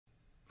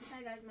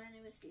guys, my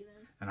name is Steven.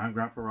 And I'm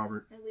Grandpa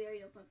Robert. And we are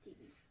YoPop TV.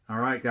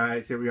 Alright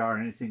guys, here we are,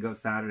 Anything Goes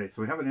Saturday.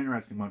 So we have an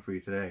interesting one for you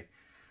today.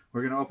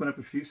 We're going to open up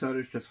a few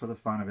sodas just for the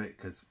fun of it,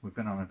 because we've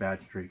been on a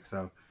bad streak.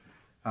 So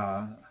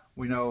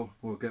we know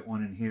we'll get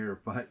one in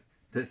here, but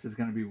this is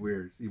going to be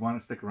weird. You want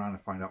to stick around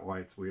and find out why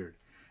it's weird.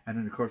 And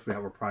then of course we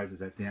have our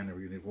prizes at the end that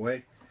we're going to give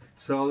away.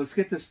 So let's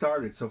get this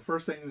started. So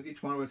first thing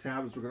each one of us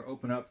have is we're going to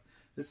open up.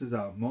 This is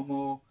a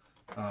Momo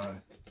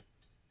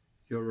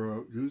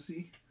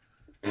Yoayorozu.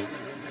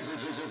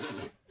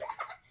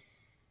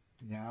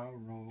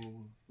 Yoayorozu.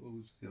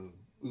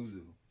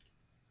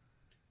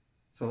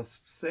 So let's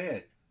say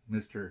it,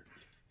 Mr.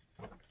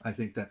 I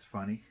think that's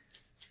funny.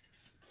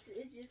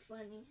 It's just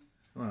funny.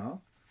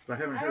 Well, I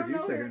haven't heard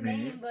you say her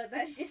name. But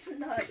that's just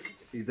not.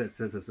 That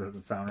says it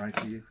doesn't sound right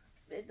to you?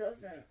 It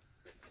doesn't.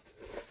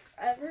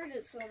 I've heard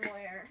it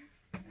somewhere.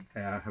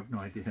 Yeah, I have no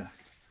idea.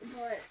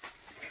 But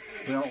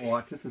we don't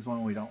watch. This is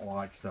one we don't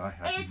watch, so I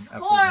have. It's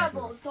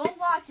horrible. Don't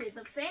watch it.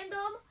 The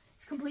fandom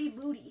is complete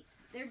booty.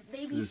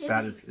 They be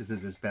shipping. Is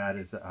it as bad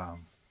as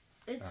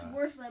It's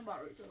worse than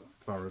Boruto.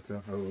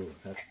 Boruto? Oh,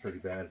 that's pretty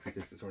bad if he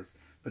thinks it's worse.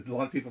 But a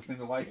lot of people seem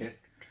to like it.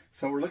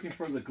 So we're looking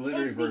for the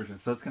glittery version.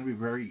 So it's going to be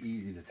very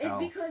easy to tell.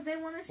 It's because they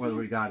want to see whether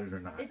we got it or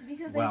not. It's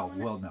because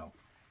we'll know.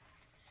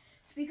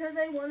 It's because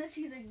they want to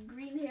see the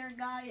green hair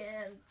guy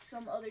and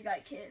some other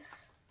guy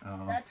kiss.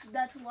 Oh.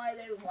 That's why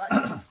they watch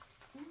it.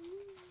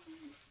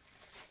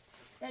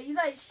 Yeah, you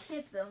guys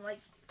ship them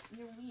like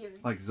you're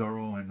weird. Like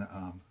Zoro and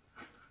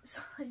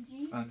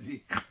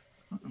Sanji.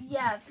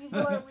 Yeah, people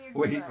are weird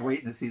for that.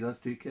 Waiting to see those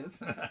two kiss?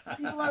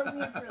 People are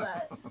weird for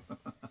that.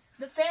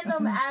 The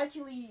fandom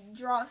actually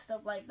draws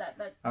stuff like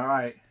that.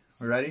 Alright,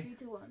 we ready? 3,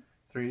 2, 1.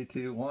 3,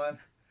 2, 1.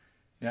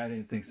 Yeah, I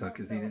didn't think so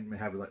because he didn't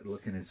have a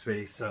look in his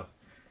face. So,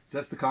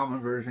 just the common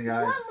version,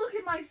 guys. One look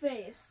in my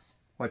face.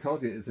 Well, I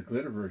told you it's a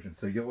glitter version,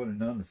 so you would have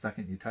known the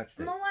second you touched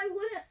it. No, I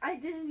wouldn't. I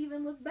didn't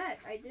even look back.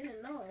 I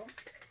didn't know.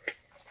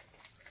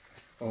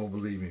 Oh,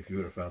 believe me, if you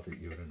would have felt it,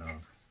 you would have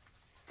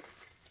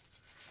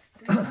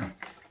known.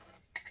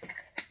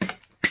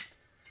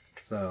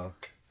 So,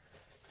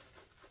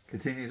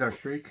 continues our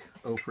streak,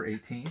 0 for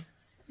 18. If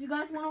you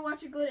guys want to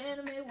watch a good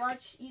anime,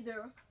 watch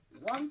either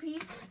One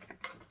Piece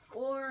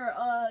or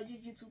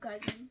Jujutsu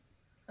Kaisen.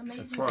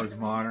 Amazing. As far as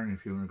modern,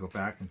 if you want to go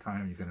back in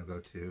time, you're going to go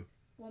to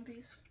One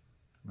Piece.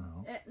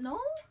 No.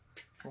 No?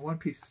 Well, One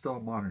Piece is still a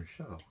modern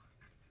show.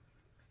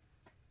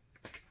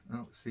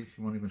 Oh, see,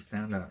 she won't even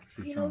stand up.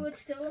 She's you know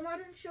what's still a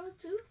modern show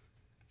too?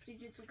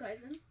 Jujutsu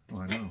Kaisen.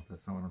 Oh, I know.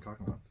 That's not what I'm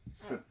talking about.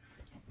 Oh.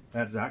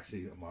 That's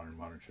actually a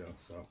modern show.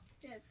 So.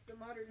 Yeah, it's the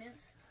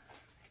modernist.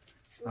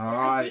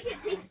 I think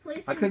it takes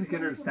place. I couldn't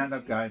get her to stand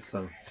up, guys.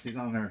 So she's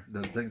on there.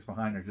 The things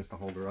behind her just to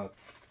hold her up.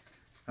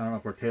 I don't know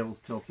if her tail's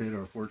tilted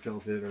or if we're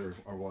tilted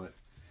or what.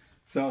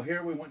 So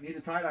here we need a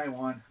tie-dye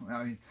one.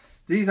 I mean,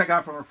 these I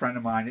got from a friend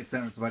of mine. He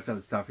sent us a bunch of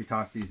other stuff. He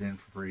tossed these in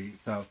for free.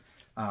 So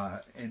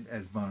and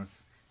as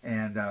bonus.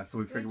 And so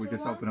we figured we'd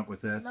just open up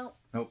with this.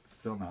 Nope,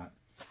 still not.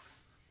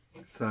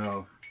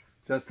 So,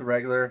 just the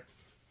regular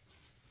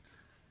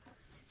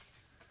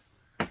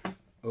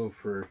 0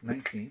 for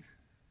 19.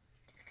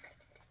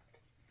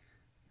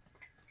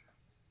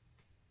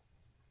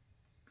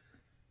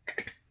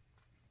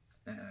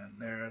 And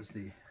there's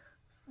the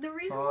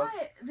reason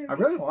why... I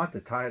really want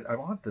the tie... I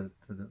want the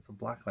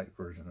blacklight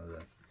version of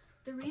this.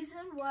 The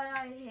reason why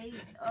I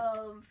hate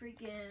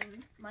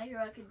freaking My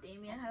Hero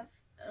Academia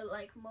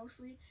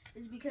mostly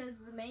is because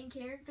the main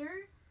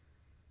character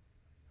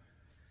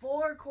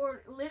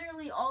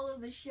literally all of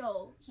the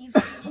show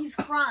he's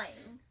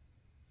crying.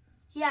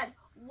 He had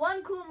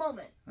one cool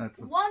moment.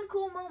 One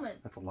cool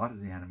moment. That's a lot of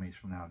the animes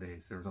from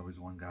nowadays. There's always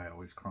one guy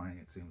always crying,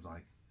 it seems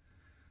like.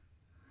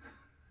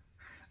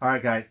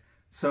 Alright guys,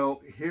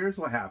 so here's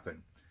what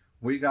happened.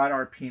 We got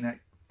our Peanut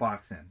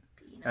box in.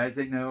 As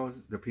they know,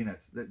 the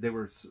Peanuts, they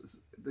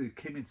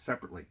came in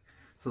separately.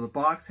 So the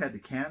box had the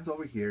cans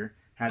over here,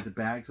 had the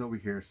bags over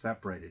here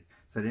separated,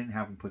 so I didn't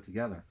have them put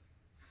together.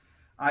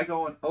 I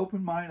go and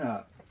open mine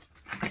up.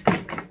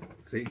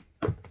 See?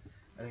 I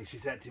think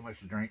she's had too much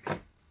to drink.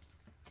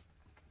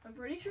 I'm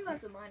pretty sure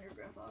that's a minor,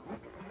 Grandpa.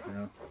 You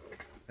know,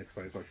 that's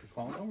why she's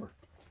falling over.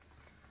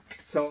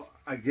 So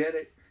I get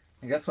it,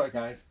 and guess what,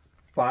 guys?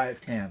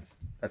 5 cans.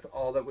 That's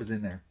all that was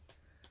in there.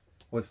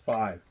 Was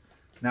 5.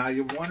 Now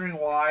you're wondering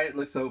why it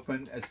looks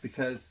open. It's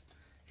because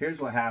here's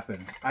what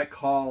happened. I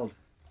called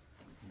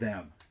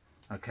them.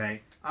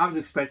 Okay, I was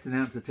expecting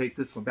them to take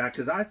this one back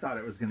because I thought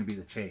it was going to be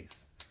the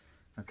Chase.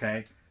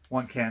 Okay,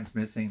 one can's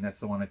missing. That's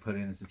the one I put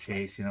in as the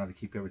Chase, you know, to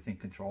keep everything in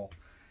control.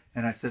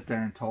 And I sit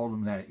there and told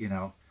them that, you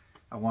know,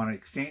 I want to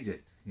exchange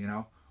it, you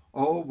know.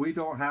 Oh, we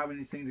don't have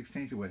anything to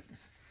exchange it with.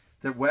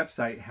 Their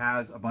website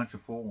has a bunch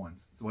of full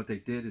ones. So what they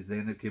did is they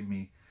ended up giving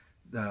me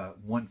the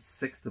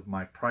 1/6 of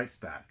my price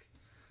back,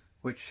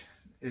 which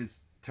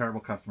is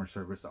terrible customer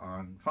service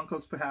on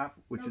Funko's behalf,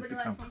 which has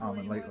become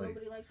common lately.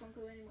 Nobody likes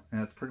Funko anymore.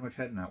 And it's pretty much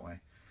heading that way.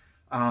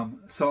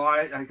 So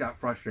I got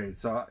frustrated.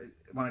 So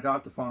when I got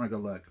off the phone, I go,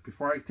 look,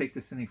 before I take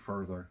this any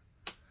further,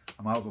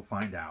 I might as well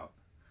find out.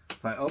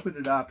 So I opened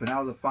it up, and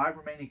out of the 5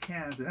 remaining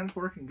cans, it ended up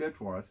working good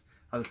for us.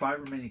 Out of the 5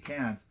 remaining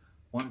cans,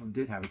 one of them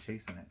did have a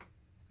chase in it.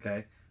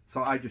 Okay,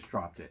 so I just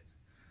dropped it.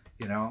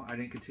 You know, I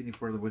didn't continue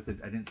further with it.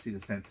 I didn't see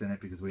the sense in it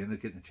because we ended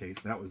up getting a chase.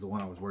 That was the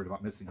one I was worried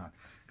about missing on,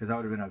 because I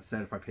would have been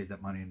upset if I paid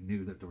that money and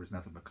knew that there was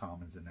nothing but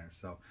commons in there.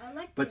 So,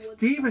 but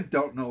Steven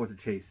don't know what the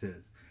chase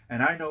is,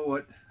 and I know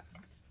what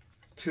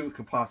 2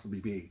 could possibly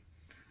be.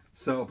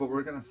 So, but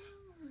I'm gonna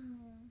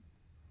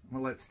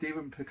let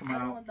Steven pick them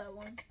out. I don't want that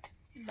one.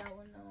 That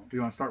one, no. Do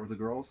you want to start with the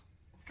girls?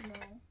 No.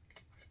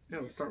 Yeah,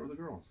 let's start with the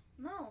girls.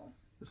 No.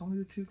 There's only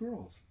the 2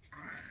 girls.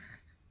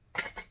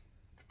 I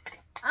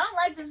don't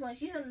like this one.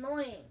 She's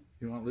annoying.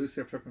 You want Lucy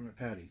or Peppermint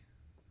Patty?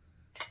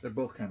 They're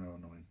both kind of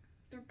annoying.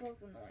 They're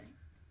both annoying.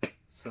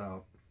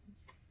 So.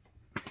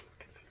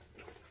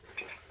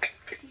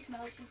 She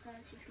smells, she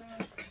smells, she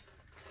smells.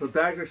 So the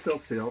bags are still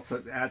sealed, so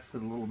it adds to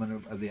the little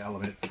bit of the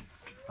element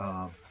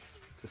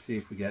to see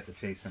if we get the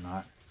chase or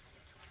not.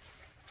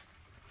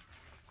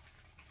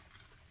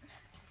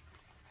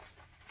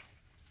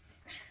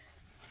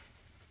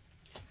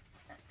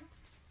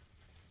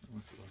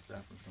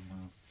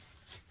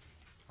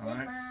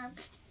 Alright.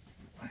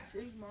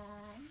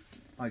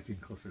 I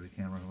get closer to the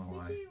camera, I don't know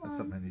why. That's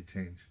something I need to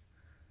change.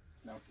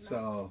 Nope,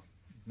 so,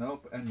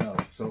 nope and no.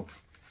 So,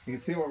 you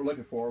can see what we're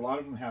looking for. A lot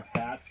of them have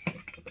hats.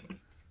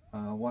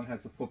 One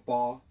has a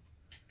football,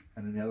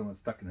 and then the other one's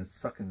sucking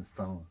his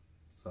thumb.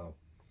 So,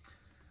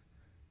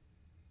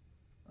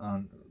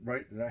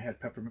 right, I had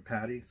Peppermint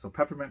Patty. So,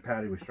 Peppermint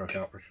Patty we struck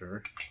out for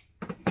sure.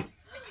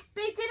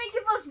 They didn't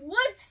give us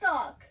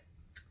Woodstock.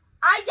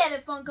 I get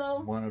it,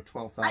 Funko. One of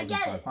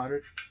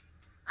 12,500.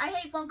 I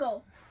hate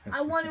Funko.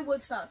 I wanted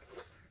Woodstock.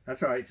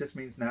 That's all right. It just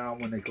means now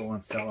when they go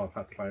on sale, I'll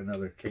have to buy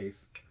another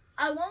case.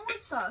 I want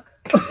Woodstock.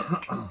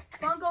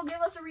 Funko,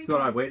 give us a refund. So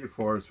what I waited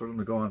for is for them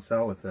to go on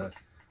sale with the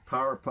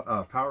Power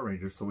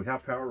Rangers. So we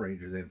have Power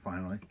Rangers in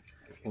finally.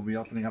 We'll be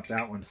opening up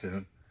that one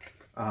soon.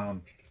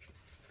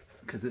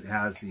 Because it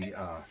has the,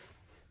 I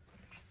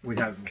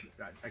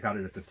got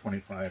it at the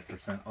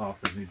 25%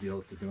 off the new deal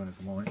that they're doing at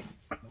the moment.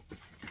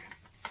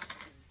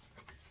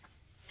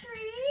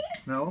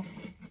 No.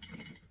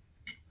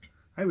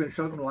 I haven't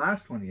showed them the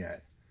last one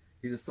yet.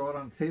 You just throw it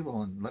on the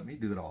table and let me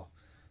do it all.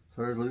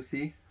 So there's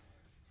Lucy,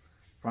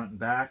 front and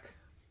back,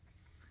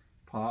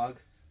 Pog,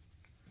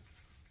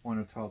 one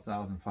of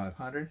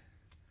 12,500.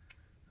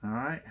 All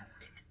right.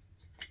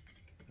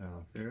 So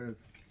there's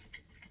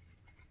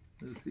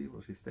Lucy.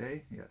 Will she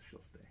stay? Yes,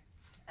 she'll stay.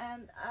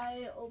 And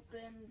I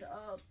opened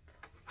up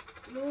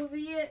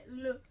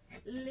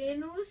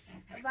Linus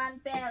Van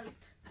Pelt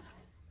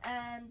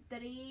and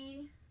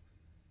 3,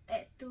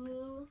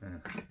 2,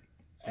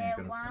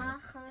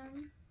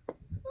 Wagen.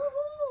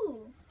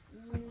 Woohoo!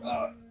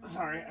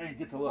 Sorry, I didn't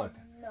get to look.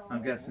 No.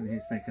 I'm guessing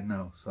he's thinking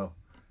no, so.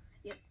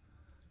 Yep.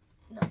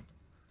 No.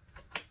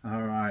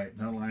 All right,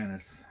 no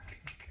Linus.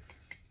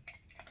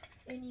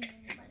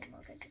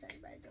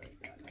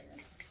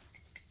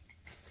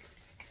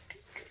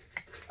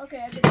 Okay,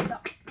 I didn't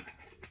stop.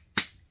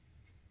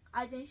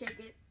 I didn't shake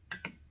it.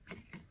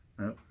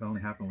 Nope, it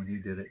only happened when you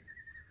did it.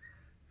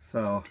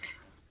 So,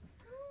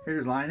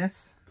 here's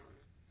Linus.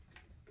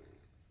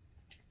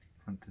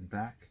 Front and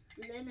back.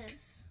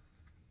 Linus.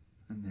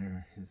 And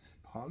there his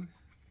Pog.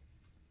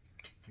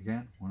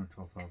 Again, one of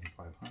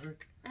 12,500.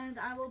 And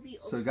I will be.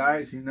 So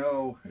guys, you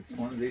know it's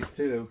one of these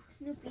 2.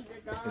 Snoopy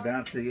the dog. Go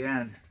down to the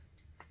end.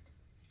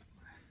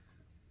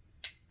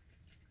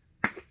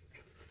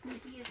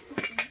 Snoopy is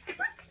pooping.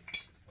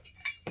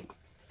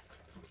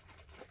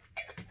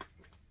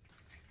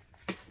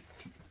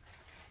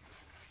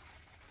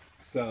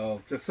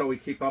 So just so we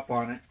keep up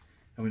on it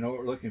and we know what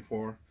we're looking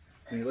for.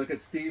 When you look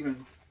at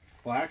Steven's,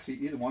 well actually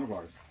either one of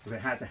ours, if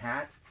it has a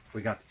hat,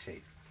 we got the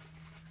chase.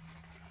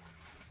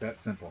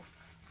 That simple.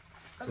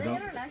 Are So they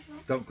international?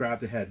 Don't grab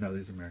the head. No,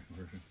 these are American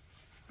version.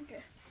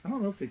 Okay. I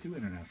don't know if they do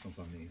internationals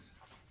on these.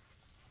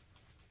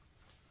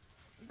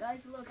 Guys,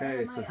 look.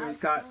 Okay, so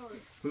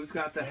who's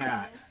got the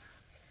hat?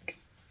 Guys.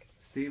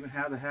 Steven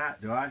have the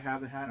hat. Do I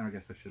have the hat? Or I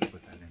guess I should have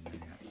put that in there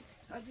yet.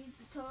 Are these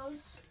the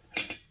toes?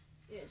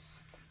 Yes.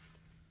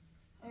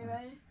 Are you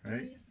ready?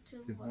 Ready? 3,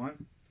 2, 1.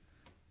 1.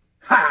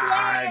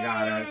 Ha! Yay! I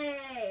got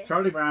it.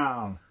 Charlie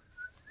Brown.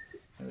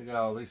 There we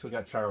go. At least we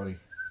got Charlie.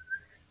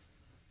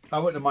 I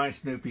wouldn't have minded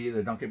Snoopy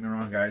either. Don't get me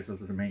wrong, guys.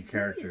 Those are the main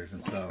characters,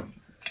 and so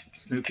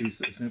Snoopy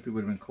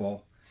would have been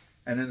cool.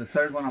 And then the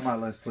third one on my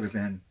list would have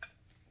been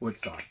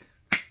Woodstock.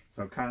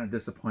 So I'm kind of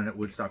disappointed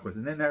Woodstock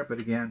wasn't in there, but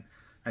again,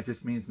 that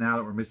just means now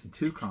that we're missing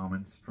 2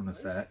 commons from the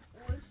set,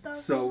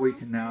 so we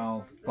can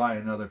now buy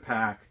another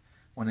pack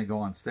when they go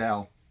on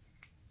sale.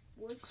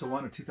 So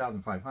one of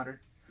 2,500.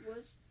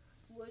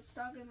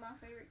 Woodstock is my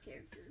favorite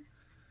character.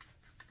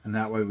 And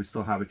that way we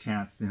still have a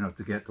chance, you know,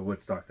 to get the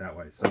Woodstock that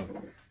way. So,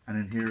 and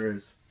then here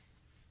is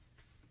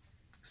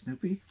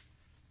Snoopy.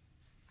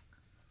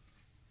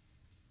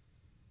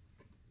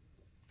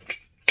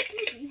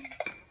 Snoopy.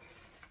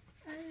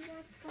 I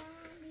got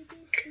funny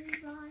to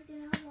ride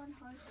in a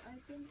one-horse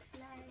open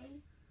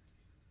sleigh.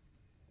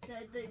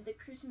 The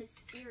Christmas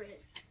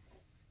spirit.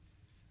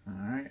 All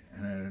right,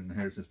 and then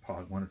there's this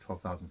pod, 1 of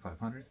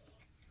 12,500.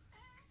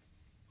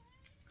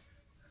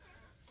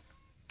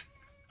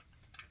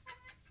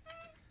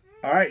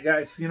 All right,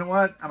 guys, you know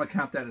what? I'm going to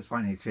count that as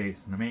finding a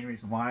chase. And the main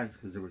reason why is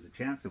because there was a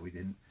chance that we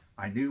didn't.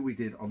 I knew we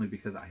did only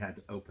because I had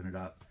to open it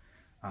up.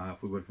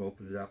 If we would have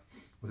opened it up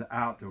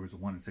without, there was a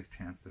 1 in 6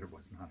 chance that it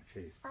was not a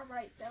chase. All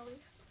right, Felly.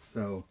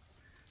 So,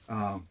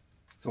 so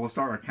we'll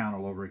start our count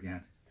all over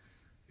again.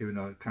 Even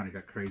though it kind of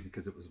got crazy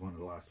because it was one of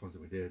the last ones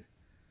that we did.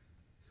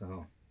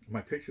 So,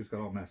 my pictures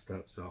got all messed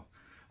up. So,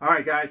 all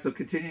right, guys, so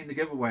continuing the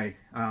giveaway.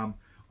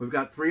 We've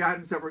got 3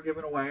 items that we're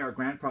giving away. Our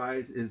grand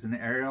prize is an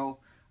Ariel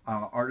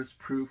Artist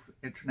Proof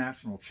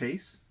International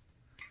Chase.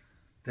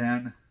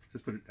 Then,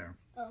 just put it down.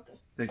 Oh, okay.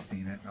 They've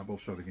seen it. I will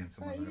show it again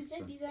some Alright, other you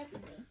zip these after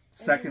me.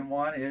 Second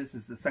one is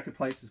the second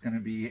place is going to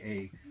be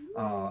a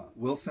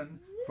Wilson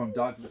from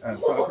Dog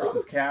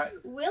vs. Cat.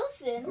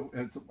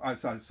 Wilson?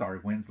 I'm sorry,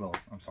 Winslow.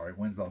 I'm sorry,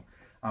 Winslow.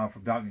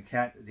 From Dog and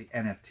Cat, the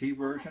NFT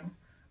version.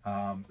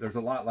 There's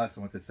a lot less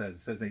than what this says.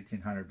 It says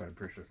 1,800, but I'm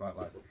pretty sure it's a lot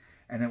less.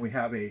 And then we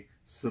have a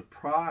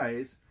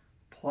surprise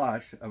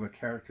plush of a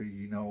character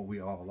you know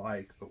we all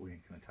like, but we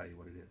ain't going to tell you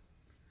what it is.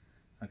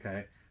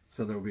 Okay?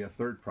 So there will be a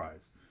third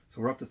prize.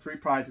 So we're up to 3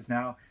 prizes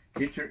now.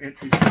 Get your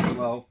entries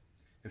below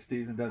if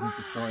Steven doesn't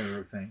destroy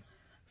everything.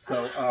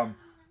 So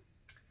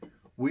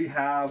we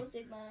have,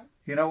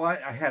 you know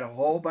what? I had a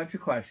whole bunch of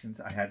questions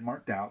I had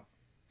marked out.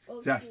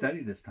 Oh, See, I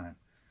studied this time.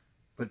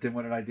 But then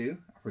what did I do?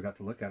 I forgot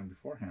to look at them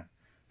beforehand.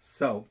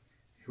 So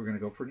we're going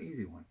to go for an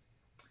easy one.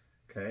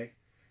 Okay?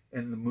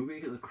 In the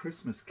movie The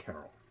Christmas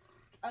Carol.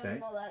 I don't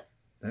know that.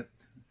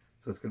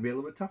 So it's going to be a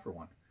little bit tougher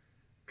one.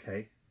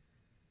 Okay?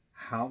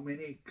 How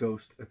many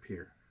ghosts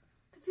appear?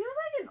 It feels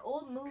like an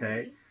old movie.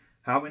 Okay?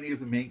 How many of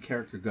the main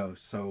character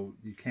ghosts? So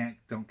you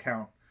don't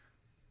count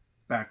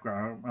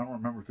background. I don't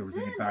remember if there was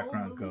any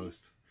background ghost.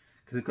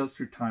 Because it goes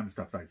through time and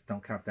stuff. Like,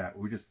 don't count that.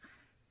 We just,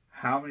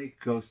 how many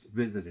ghosts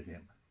visited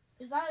him?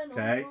 Is that an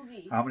old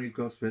movie? How many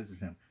ghosts visited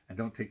him? And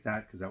don't take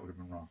that because that would have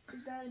been wrong.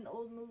 Is that an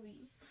old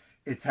movie?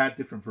 It's had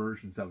different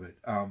versions of it.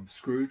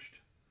 Scrooged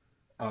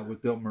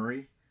with Bill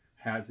Murray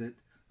has it.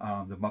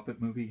 The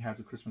Muppet movie has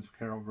a Christmas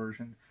Carol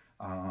version.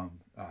 And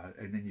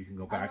then you can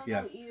go back.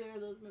 I don't know either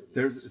of those movies.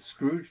 There's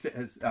Scrooge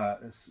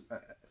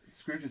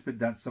has been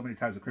done so many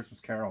times. The Christmas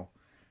Carol,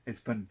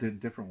 it's been done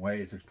different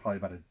ways. There's probably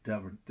about a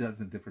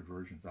dozen different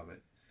versions of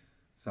it.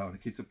 So and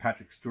it keeps it.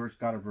 Patrick Stewart's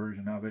got a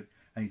version of it.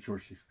 I think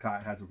George C.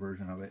 Scott has a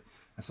version of it.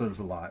 And so there's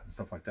a lot and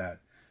stuff like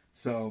that.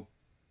 So,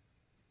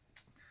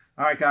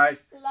 all right,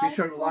 guys, be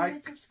sure to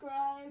like,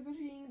 subscribe,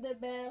 ring the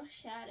bell,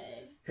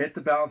 hit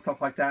the bell and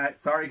stuff like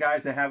that. Sorry,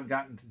 guys, I haven't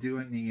gotten to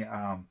doing the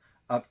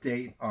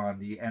update on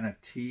the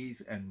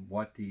NFTs and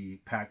what the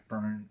pack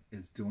burn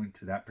is doing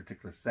to that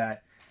particular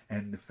set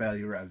and the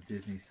failure of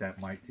Disney set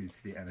might do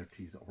to the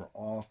NFTs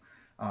overall.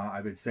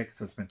 I've been sick,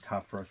 so it's been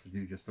tough for us to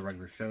do just the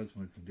regular shows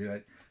when we can do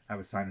it. I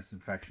have a sinus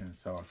infection,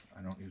 so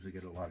I don't usually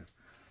get a lot of...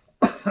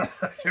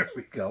 Here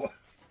we go.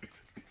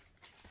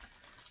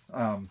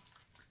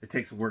 It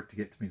takes work to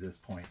get to me this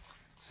point.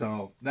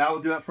 So that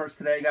will do it for us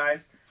today,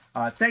 guys.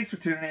 Thanks for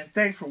tuning in.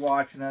 Thanks for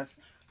watching us.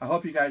 I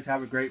hope you guys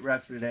have a great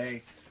rest of the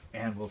day.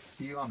 And we'll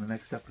see you on the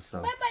next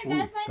episode. Bye-bye,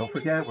 guys. Don't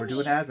forget, we're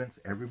doing Advents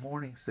every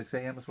morning. 6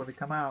 a.m. is when they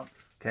come out.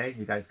 Okay?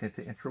 You guys get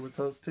to intro with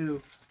those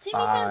too.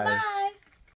 Timmy says bye.